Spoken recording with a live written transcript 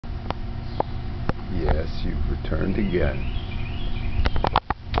Yes, you've returned again.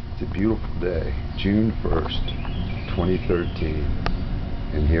 It's a beautiful day, June 1st, 2013,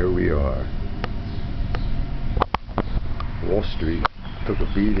 and here we are. Wall Street took a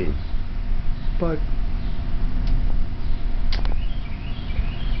beating, but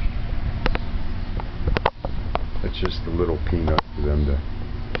it's just a little peanut for them to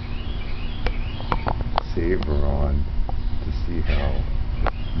savor on, to see how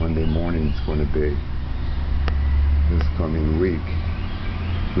Monday morning's going to be this coming week.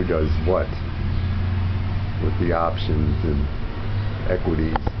 Who does what with the options and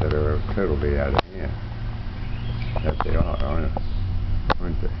equities that are clearly out of hand? That they are,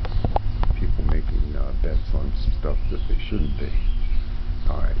 aren't they? People making bets on stuff that they shouldn't be.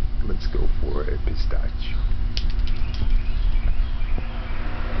 Alright, let's go for a pistachio.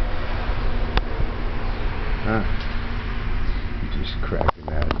 Just cracking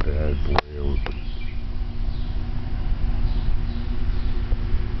that bad boy open.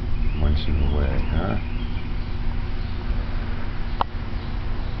 Munching away, huh?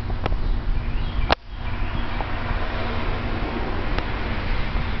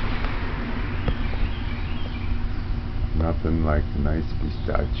 Nothing like a nice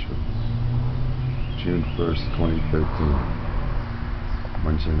pistachio. June 1st, 2013.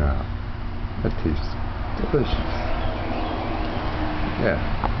 Munching out. That tastes delicious. Yeah.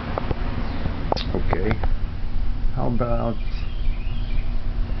 Okay. How about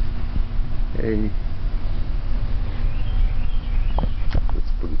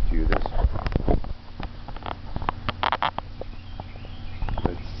let's put it to you this way.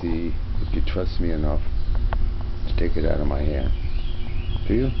 Let's see if you trust me enough to take it out of my hand.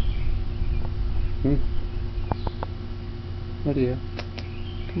 Do you? What do you?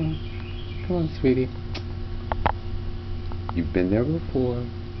 Come on. Come on, sweetie. You've been there before.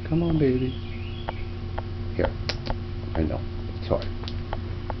 Come on, baby. Here. I know. It's hard.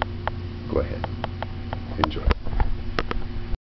 Go ahead. Enjoy.